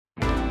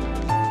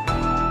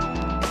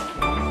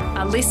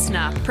A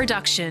listener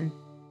production.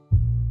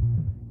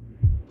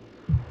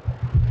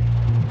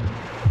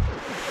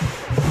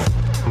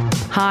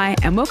 Hi,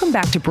 and welcome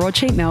back to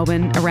Broadsheet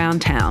Melbourne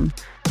Around Town.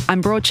 I'm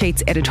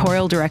Broadsheet's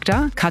editorial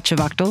director, Katja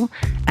Vachtel,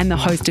 and the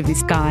host of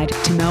this guide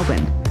to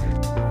Melbourne.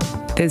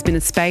 There's been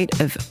a spate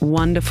of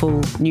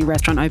wonderful new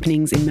restaurant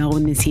openings in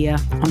Melbourne this year.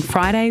 On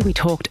Friday, we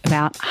talked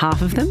about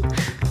half of them.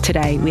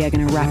 Today, we are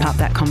going to wrap up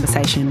that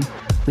conversation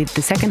with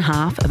the second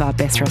half of our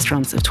best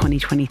restaurants of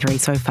 2023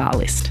 so far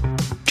list.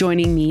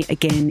 Joining me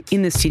again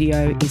in the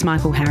studio is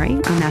Michael Harry,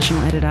 our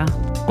national editor,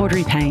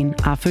 Audrey Payne,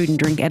 our food and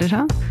drink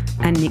editor,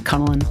 and Nick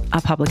Connellan,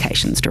 our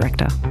publications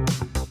director.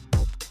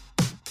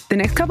 The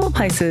next couple of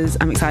places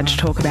I'm excited to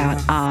talk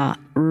about are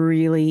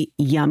really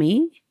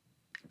yummy,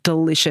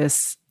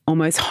 delicious,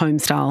 almost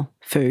home-style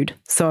food.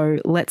 So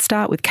let's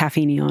start with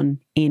Cafe Neon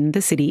in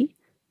the city,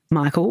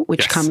 Michael,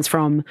 which comes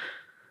from,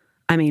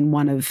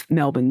 one of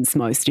Melbourne's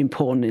most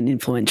important and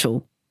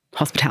influential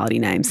hospitality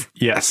names.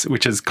 Yes,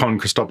 which is Con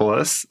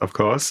Christopoulos, of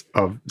course,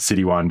 of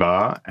City Wine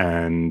Bar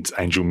and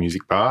Angel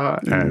Music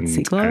Bar and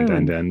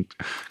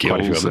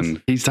Gills,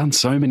 and he's done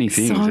so many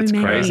things. It's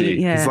crazy.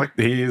 Yeah.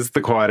 He is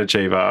the quiet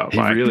achiever.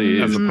 He really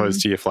is. As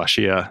opposed to your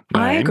flashier names.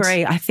 I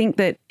agree. I think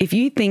that if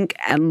you think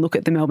and look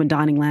at the Melbourne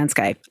dining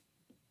landscape,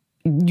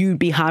 you'd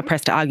be hard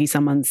pressed to argue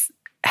someone's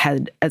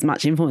had as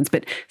much influence.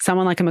 But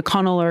someone like a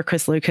McConnell or a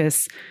Chris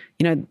Lucas,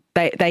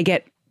 they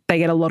get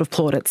a lot of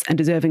plaudits, and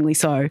deservingly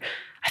so.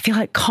 I feel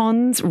like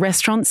Con's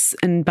restaurants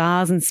and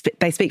bars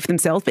they speak for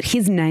themselves, but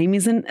his name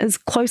isn't as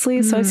closely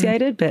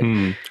associated. But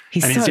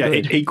he's so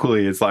good.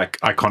 Equally is like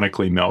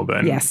iconically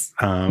Melbourne. Yes,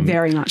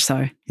 very much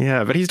so.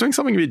 Yeah, but he's doing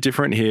something a bit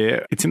different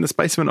here. It's in the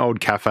space of an old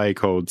cafe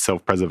called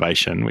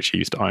Self-Preservation, which he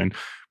used to own,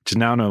 which is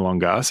now no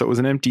longer. So it was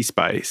an empty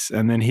space.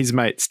 And then his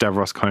mate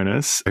Stavros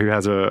Konis, who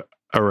has a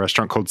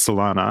restaurant called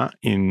Solana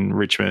in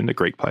Richmond, a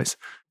Greek place,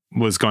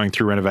 was going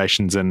through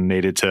renovations and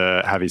needed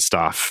to have his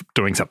staff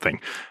doing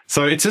something.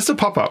 So it's just a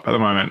pop-up at the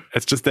moment.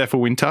 It's just there for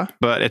winter,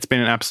 but it's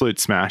been an absolute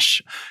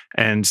smash.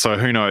 And so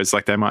who knows,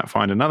 they might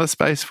find another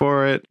space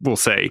for it. We'll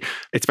see.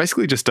 It's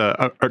basically just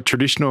a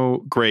traditional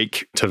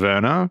Greek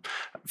taverna.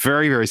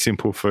 Very, very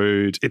simple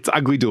food. It's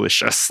ugly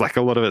delicious.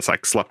 A lot of it's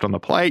slapped on the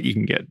plate. You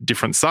can get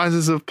different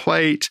sizes of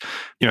plate.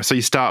 So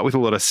you start with a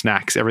lot of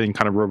snacks. Everything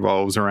kind of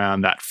revolves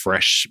around that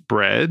fresh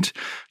bread.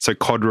 So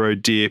cod roe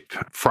dip,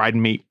 fried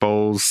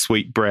meatballs,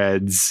 sweet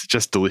breads,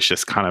 just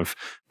delicious kind of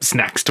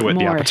snacks to whet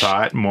the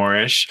appetite,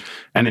 moreish.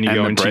 And then you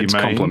go into your mains.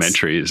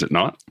 Complimentary, is it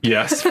not?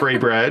 Yes, free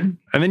bread.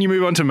 And then you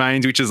move on to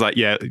mains, which is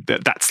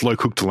that slow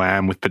cooked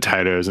lamb with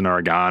potatoes and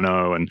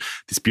oregano and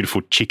this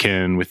beautiful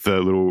chicken with the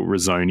little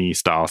risotto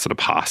style sort of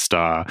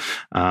pasta.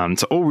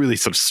 So all really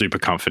sort of super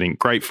comforting,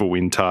 great for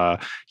winter.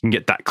 You can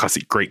get that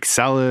classic Greek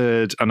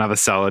salad, another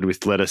salad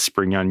with lettuce,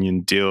 spring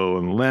onion, dill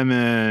and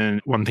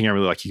lemon. One thing I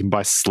really like, you can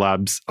buy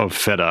slabs of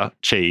feta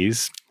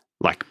cheese,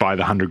 by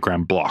the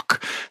 100-gram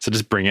block. So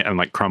just bring it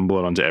and crumble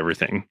it onto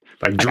everything.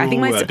 I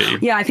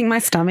think my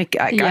stomach,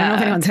 I don't know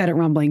if anyone's heard it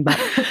rumbling, but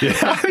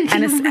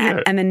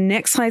and the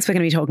next place we're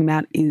going to be talking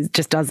about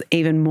does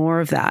even more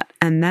of that.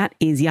 And that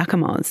is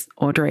Yakima's,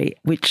 Audrey,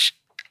 which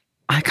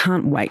I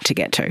can't wait to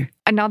get to.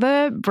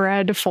 Another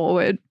bread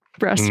forward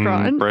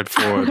restaurant. Bread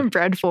forward.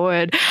 Bread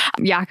forward.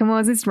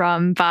 Yakima's is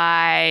run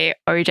by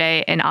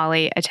OJ and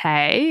Ali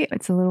Atay.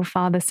 It's a little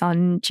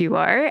father-son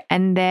duo,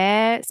 and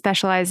they're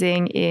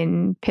specializing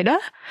in pita,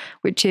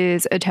 which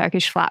is a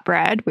Turkish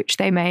flatbread, which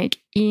they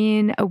make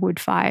in a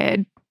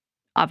wood-fired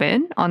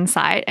oven on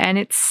site. And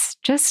it's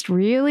just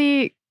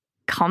really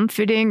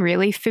comforting,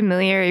 really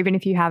familiar, even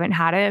if you haven't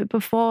had it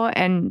before.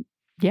 And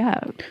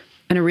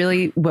and a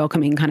really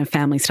welcoming kind of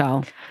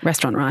family-style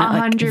restaurant,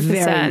 right? 100%.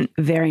 Very,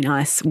 very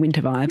nice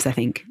winter vibes, I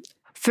think.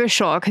 For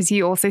sure, because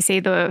you also see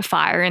the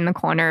fire in the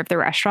corner of the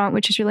restaurant,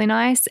 which is really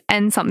nice.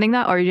 And something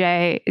that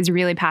OJ is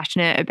really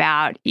passionate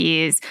about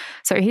is,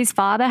 so his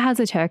father has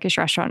a Turkish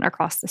restaurant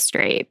across the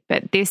street,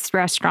 but this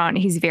restaurant,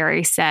 he's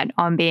very set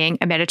on being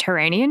a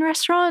Mediterranean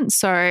restaurant.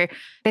 So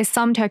there's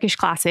some Turkish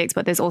classics,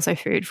 but there's also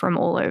food from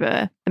all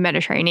over the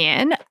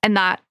Mediterranean. And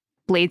that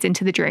bleeds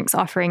into the drinks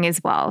offering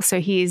as well.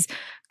 So he's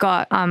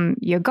got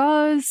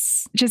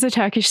yogaz, which is a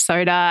Turkish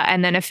soda,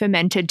 and then a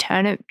fermented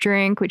turnip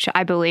drink, which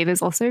I believe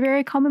is also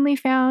very commonly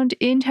found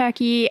in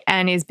Turkey,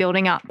 and is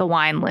building up the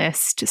wine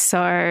list.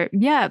 So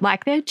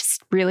they're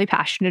just really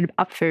passionate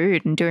about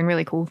food and doing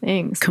really cool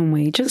things. Can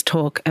we just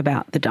talk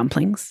about the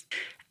dumplings?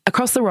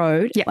 Across the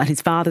road at his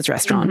father's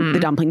restaurant, the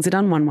dumplings are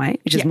done one way,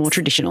 which is more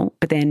traditional,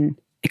 but then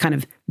it kind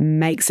of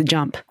makes a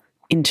jump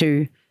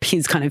into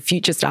his kind of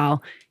future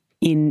style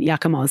in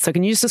Yakima's. So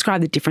can you just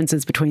describe the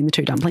differences between the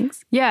two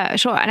dumplings? Yeah,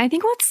 sure. And I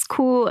think what's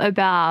cool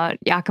about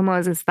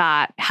Yakima's is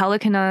that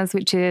Helicana's,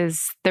 which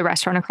is the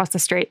restaurant across the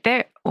street,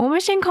 they're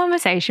almost in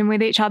conversation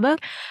with each other.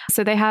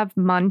 So they have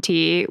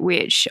Manti,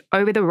 which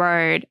over the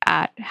road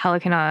at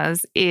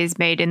Helicana's is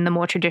made in the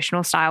more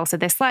traditional style. So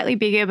they're slightly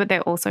bigger, but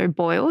they're also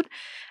boiled.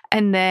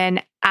 And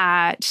then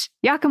at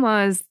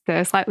Yakima's,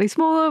 they're slightly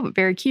smaller, but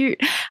very cute,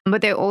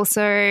 but they're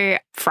also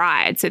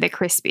fried, so they're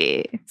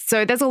crispy.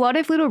 So there's a lot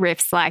of little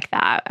riffs like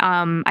that.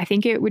 I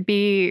think it would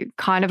be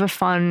kind of a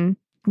fun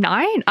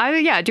night.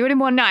 Do it in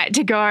one night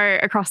to go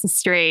across the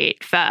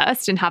street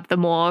first and have the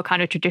more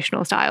kind of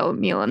traditional style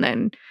meal and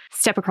then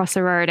step across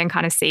the road and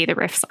kind of see the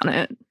riffs on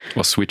it.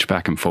 Or switch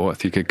back and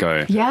forth. You could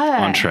go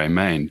entree,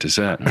 main,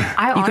 dessert.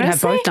 You could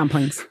have both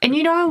dumplings. And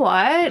you know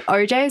what?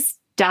 OJ's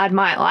dad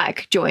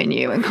might join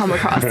you and come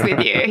across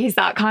with you. He's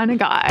that kind of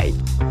guy.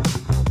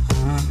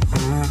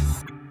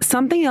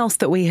 Something else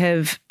that we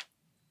have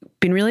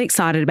been really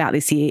excited about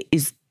this year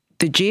is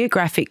the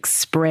geographic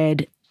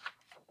spread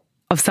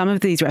of some of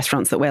these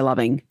restaurants that we're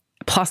loving,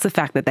 plus the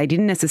fact that they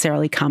didn't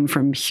necessarily come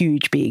from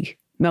huge, big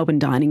Melbourne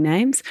dining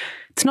names.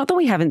 It's not that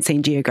we haven't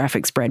seen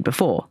geographic spread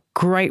before.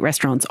 Great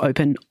restaurants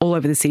open all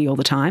over the city all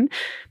the time.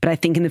 But I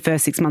think in the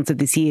first 6 months of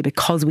this year,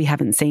 because we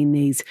haven't seen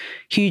these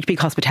huge, big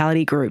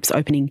hospitality groups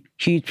opening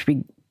huge,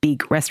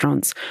 big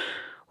restaurants,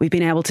 we've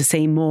been able to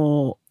see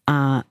more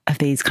of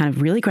these kind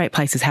of really great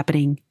places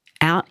happening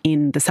out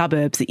in the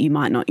suburbs that you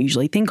might not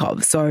usually think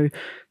of. So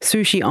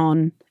Sushi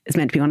On is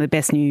meant to be one of the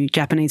best new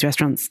Japanese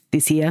restaurants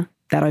this year.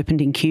 That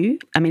opened in Kew.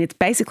 I mean, it's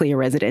basically a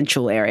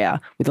residential area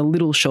with a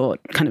little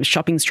short kind of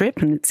shopping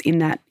strip, and it's in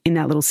that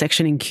little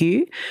section in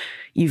Kew.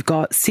 You've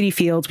got City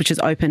Fields, which has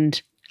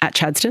opened at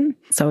Chadstone.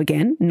 So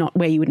again, not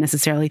where you would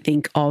necessarily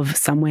think of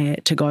somewhere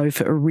to go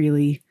for a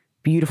really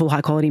beautiful,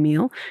 high quality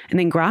meal. And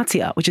then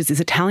Grazia, which is this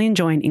Italian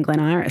joint in Glen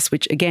Iris,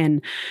 which again,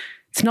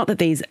 it's not that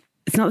these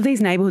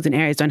neighbourhoods and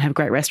areas don't have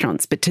great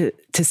restaurants, but to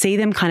see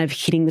them kind of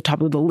hitting the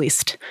top of the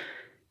list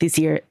this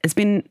year has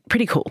been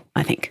pretty cool,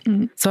 I think.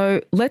 Mm-hmm.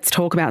 So let's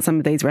talk about some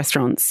of these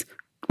restaurants.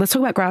 Let's talk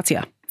about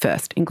Grazia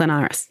first in Glen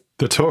Iris.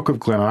 The talk of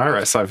Glen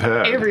Iris, I've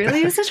heard. It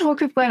really is the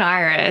talk of Glen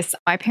Iris.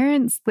 My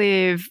parents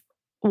live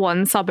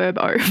one suburb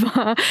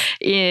over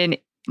in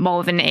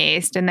Malvern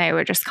East, and they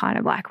were just kind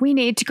of like, we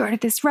need to go to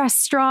this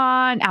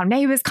restaurant. Our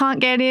neighbours can't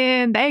get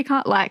in. They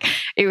can't,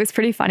 it was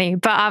pretty funny.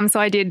 But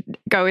so I did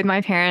go with my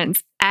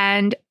parents,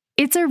 and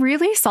it's a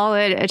really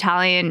solid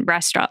Italian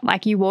restaurant.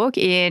 You walk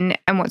in,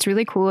 and what's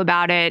really cool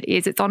about it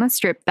is it's on a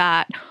strip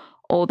that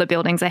all the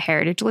buildings are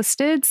heritage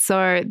listed.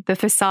 So the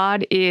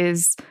facade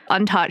is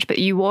untouched, but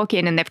you walk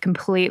in and they've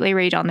completely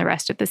redone the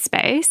rest of the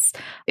space.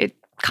 It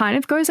kind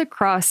of goes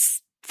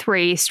across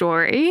 3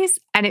 stories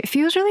and it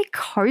feels really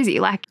cozy.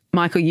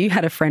 Michael, you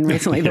had a friend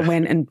recently that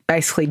went and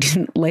basically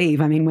didn't leave.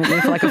 I mean, went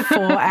there for a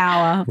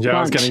 4-hour Yeah, lunch. I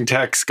was getting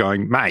texts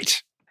going,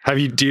 mate,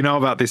 do you know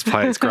about this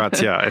place,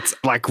 Grazia? It's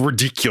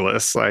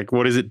ridiculous.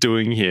 What is it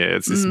doing here?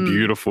 It's this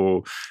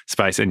beautiful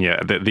space. And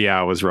the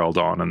hours rolled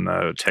on and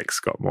the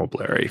text got more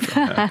blurry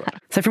from there.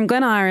 So from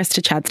Glen Iris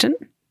to Chadstone,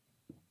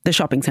 the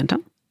shopping centre,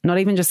 not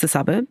even just the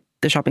suburb,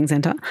 the shopping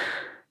centre.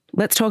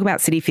 Let's talk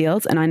about City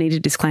Fields. And I need to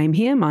disclaim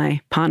here,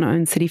 my partner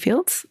owns City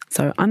Fields.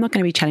 So I'm not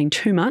going to be chatting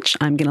too much.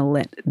 I'm going to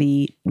let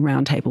the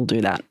round table do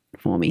that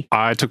for me.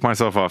 I took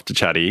myself off to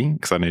Chatty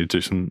because I needed to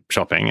do some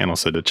shopping and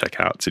also to check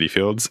out City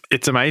Fields.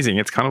 It's amazing.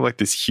 It's kind of like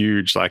this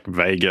huge,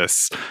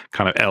 Vegas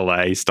kind of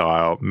LA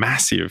style,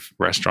 massive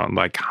restaurant,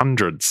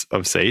 hundreds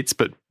of seats,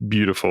 but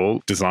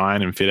beautiful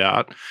design and fit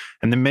out.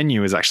 And the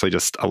menu is actually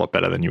just a lot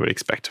better than you would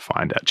expect to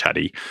find at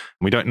Chatty.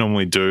 We don't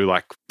normally do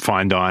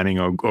fine dining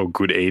or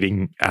good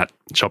eating at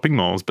shopping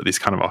malls, but this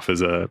kind of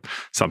offers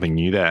something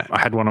new there. I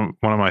had one of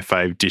my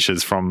fave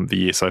dishes from the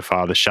year so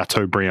far, the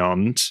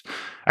Chateaubriand.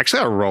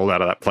 Actually, I rolled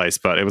out of that place,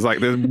 but it was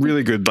the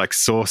really good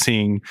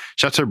sourcing.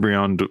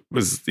 Chateaubriand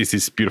is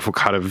this beautiful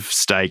cut of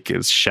steak. It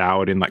was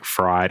showered in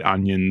fried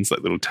onions,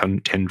 little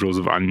tendrils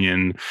of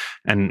onion,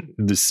 and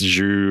this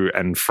jus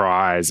and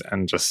fries,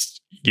 and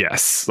just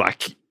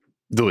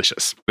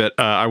delicious. But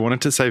I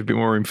wanted to save a bit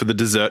more room for the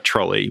dessert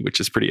trolley, which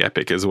is pretty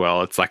epic as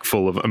well. It's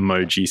full of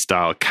emoji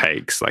style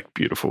cakes,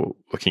 beautiful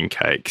looking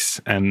cakes.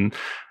 And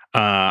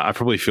I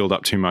probably filled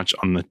up too much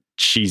on the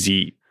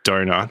cheesy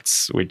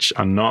donuts, which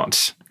are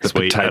not the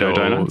sweet potato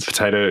donuts.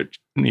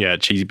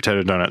 Cheesy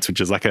potato donuts,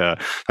 which is like a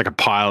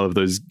pile of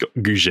those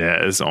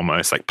gougères,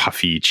 almost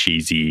puffy,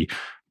 cheesy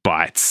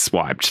bites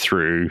swiped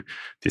through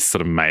this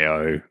sort of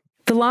mayo.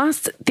 The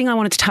last thing I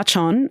wanted to touch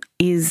on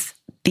is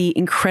the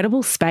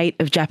incredible spate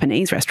of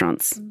Japanese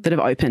restaurants that have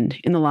opened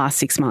in the last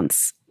 6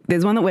 months.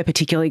 There's one that we're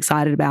particularly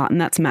excited about, and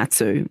that's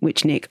Matsu,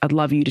 which, Nick, I'd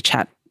love you to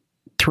chat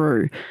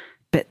through.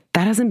 But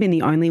that hasn't been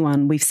the only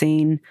one. We've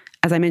seen,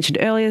 as I mentioned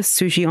earlier,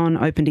 Sushi On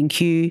opened in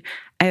Kew,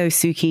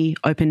 Aosuki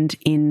opened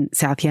in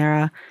South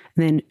Yarra,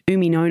 and then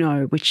Umi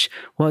Nono, which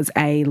was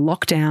a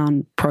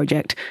lockdown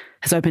project,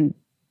 has opened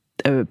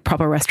a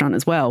proper restaurant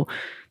as well.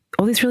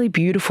 All this really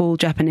beautiful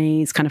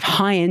Japanese, kind of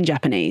high-end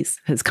Japanese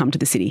has come to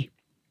the city.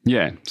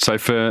 Yeah. So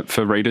for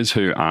readers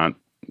who aren't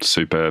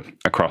super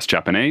across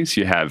Japanese,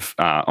 you have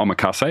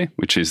omakase,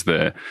 which is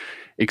the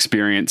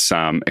experience.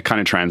 It kind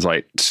of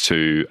translates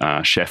to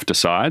chef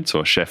decides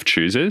or chef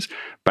chooses.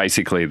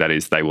 Basically, that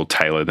is, they will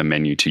tailor the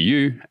menu to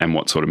you and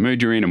what sort of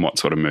mood you're in and what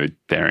sort of mood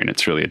they're in.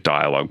 It's really a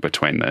dialogue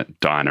between the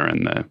diner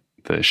and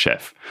the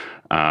chef.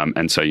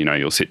 And so,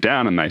 you'll sit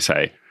down and they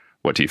say,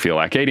 what do you feel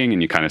like eating?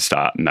 And you kind of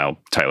start and they'll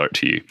tailor it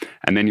to you.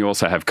 And then you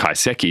also have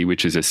kaiseki,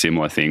 which is a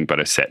similar thing, but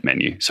a set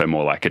menu. So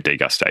more like a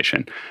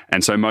degustation.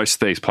 And so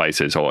most of these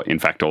places, or in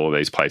fact, all of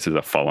these places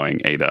are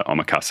following either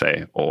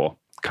omakase or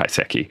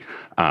kaiseki.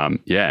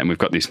 And we've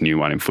got this new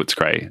one in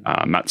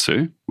Footscray,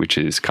 Matsu, which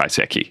is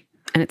kaiseki.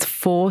 And it's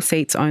 4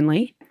 seats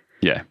only.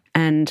 Yeah.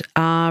 And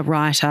our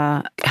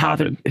writer,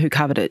 Harvard, who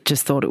covered it,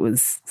 just thought it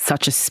was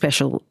such a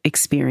special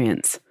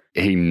experience.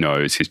 He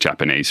knows his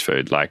Japanese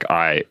food. Like,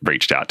 I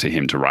reached out to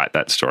him to write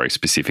that story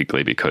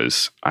specifically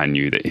because I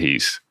knew that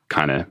he's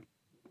kind of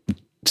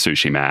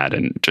sushi mad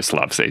and just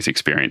loves these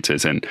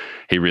experiences. And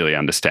he really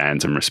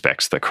understands and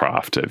respects the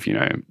craft of,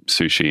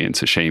 sushi and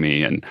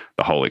sashimi and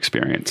the whole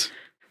experience.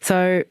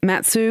 So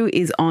Matsu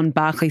is on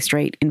Barclay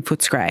Street in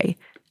Footscray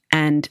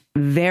and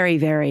very,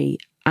 very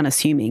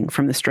unassuming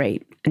from the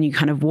street. And you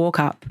kind of walk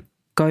up,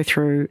 go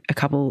through a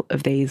couple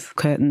of these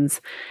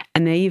curtains,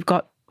 and there you've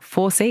got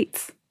 4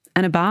 seats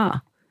and a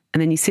bar. And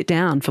then you sit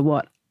down for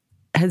what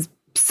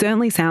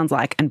certainly sounds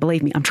like, and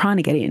believe me, I'm trying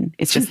to get in.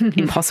 It's just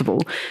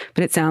impossible.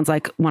 But it sounds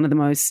like one of the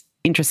most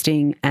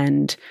interesting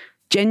and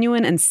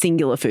genuine and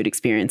singular food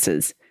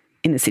experiences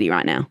in the city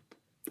right now.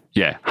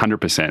 Yeah,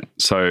 100%.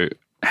 So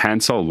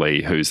Hansol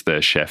Lee, who's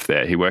the chef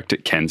there, he worked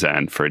at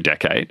Kenzan for a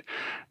decade.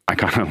 I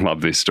kind of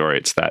love this story.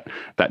 It's that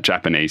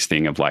Japanese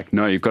thing of like,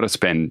 no, you've got to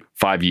spend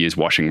 5 years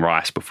washing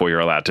rice before you're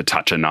allowed to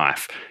touch a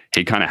knife.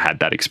 He kind of had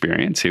that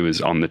experience. He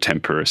was on the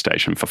tempura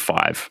station for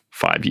five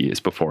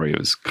years before he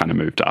was kind of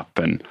moved up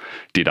and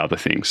did other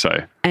things.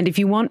 And if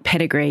you want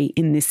pedigree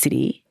in this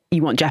city,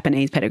 you want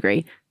Japanese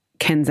pedigree,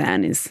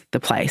 Kenzan is the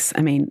place.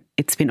 I mean,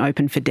 it's been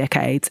open for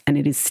decades and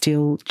it is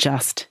still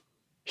just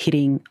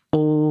hitting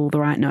all the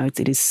right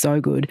notes. It is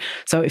so good.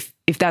 So if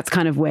that's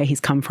kind of where he's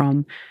come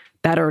from,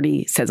 that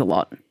already says a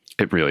lot.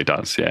 It really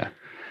does, yeah.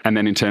 And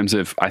then in terms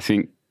of, I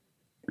think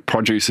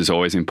produce is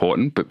always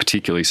important, but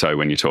particularly so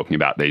when you're talking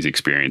about these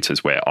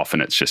experiences where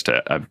often it's just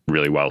a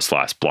really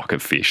well-sliced block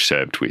of fish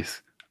served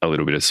with a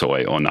little bit of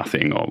soy or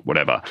nothing or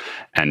whatever.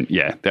 And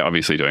yeah, they're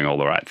obviously doing all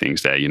the right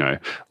things there.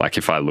 Like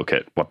if I look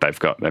at what they've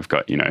got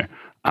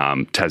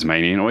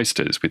Tasmanian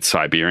oysters with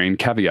Siberian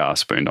caviar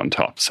spooned on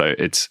top. So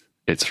it's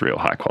real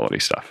high quality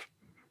stuff.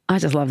 I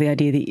just love the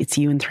idea that it's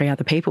you and 3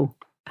 other people.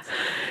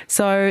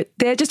 So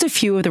they're just a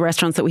few of the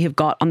restaurants that we have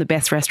got on the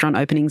best restaurant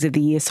openings of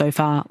the year so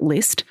far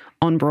list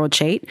on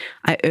Broadsheet.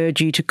 I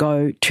urge you to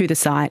go to the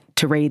site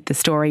to read the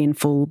story in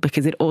full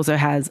because it also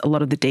has a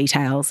lot of the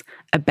details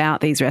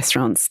about these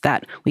restaurants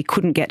that we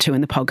couldn't get to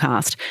in the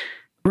podcast.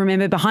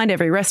 Remember, behind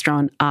every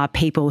restaurant are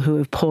people who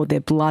have poured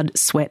their blood,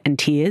 sweat and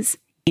tears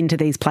into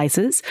these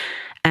places,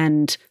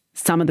 and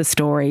some of the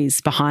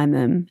stories behind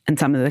them and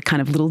some of the kind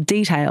of little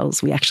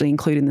details we actually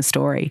include in the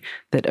story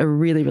that are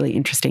really, really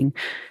interesting.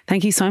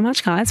 Thank you so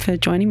much, guys, for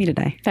joining me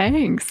today.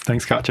 Thanks.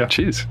 Thanks, Katja.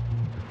 Cheers.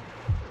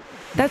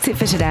 That's it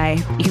for today.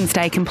 You can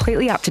stay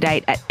completely up to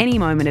date at any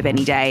moment of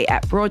any day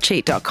at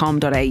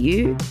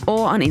broadsheet.com.au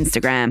or on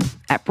Instagram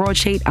at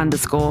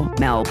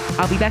broadsheet_Melb.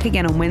 I'll be back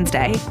again on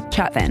Wednesday.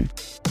 Chat then.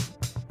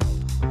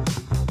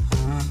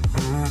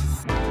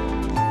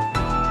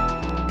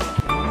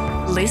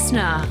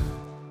 Listener.